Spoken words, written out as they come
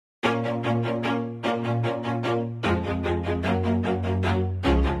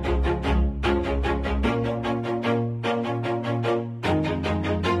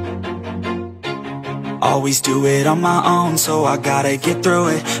Always do it on my own, so I gotta get through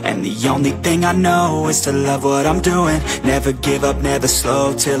it. And the only thing I know is to love what I'm doing. Never give up, never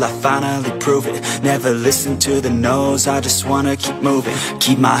slow, till I finally prove it. Never listen to the no's, I just wanna keep moving.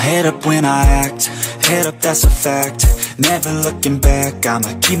 Keep my head up when I act, head up, that's a fact. Never looking back,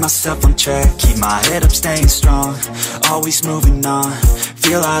 I'ma keep myself on track. Keep my head up, staying strong, always moving on.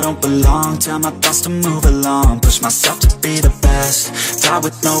 Feel I don't belong, tell my thoughts to move along. Push myself to be the best, die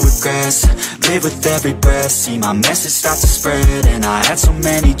with no regrets. Live with every breath, see my message start to spread. And I had so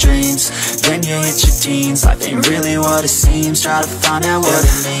many dreams, then you hit your teens. Life ain't really what it seems, try to find out what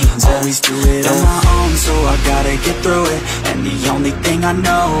it means. Always do it on my own, so I gotta get through it. And the only thing I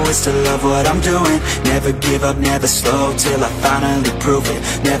know is to love what I'm doing. Never give up, never slow, till I finally prove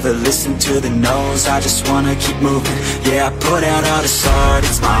it. Never listen to the no's, I just wanna keep moving. Yeah, I put out all this art,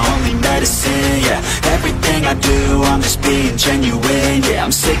 it's my only medicine. Yeah, everything I do, I'm just being genuine. Yeah,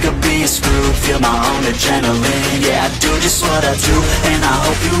 I'm sick of being screwed, feel my own adrenaline. Yeah, I do just what I do, and I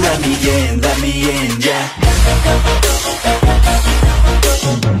hope you let me in, yeah.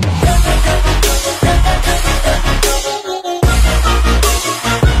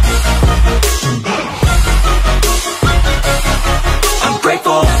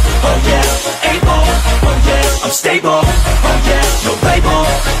 Grateful, oh yeah, able, oh yeah, I'm stable, oh yeah, no label,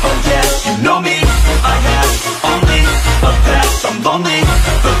 oh yeah, you know me, I have only a path, I'm lonely,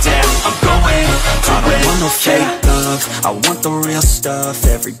 but damn, I'm going to win. I don't want no fake love, I want the real stuff.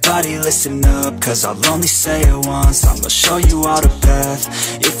 Everybody listen up, cause I'll only say it once. I'm gonna show you all the path,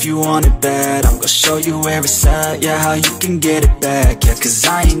 if you want it bad. I'm gonna show you where it's at, yeah, how you can get it back. Yeah, cause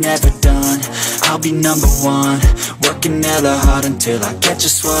I ain't never done, I'll be number one. Working hella hard until I get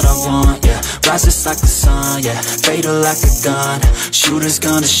just what I want, yeah. Rises like the sun, yeah, fatal like a gun. Shooter's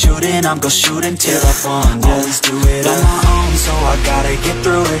gonna shoot and I'm gonna shoot until I won, yeah. Always do it on my own, so I gotta get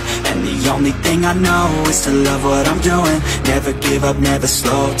through it. And the only thing I know is to love what I'm doing. Never give up, never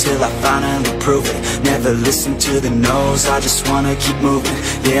slow, till I finally prove it. Never listen to the no's, I just wanna keep moving.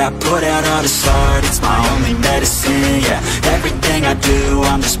 Yeah, I put out all this art, it's my only medicine. Yeah, everything I do,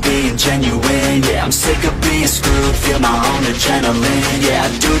 I'm just being genuine. Yeah, I'm sick of being screwed, feel my own adrenaline. Yeah, I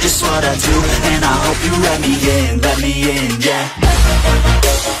do just what I do, and I hope you let me in, yeah.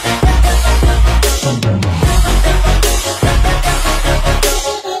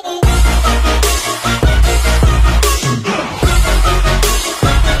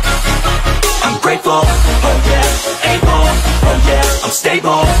 I'm grateful, oh yeah, able, oh yeah, I'm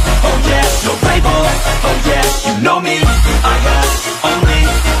stable, oh yeah, no label, oh yeah, you know me, I have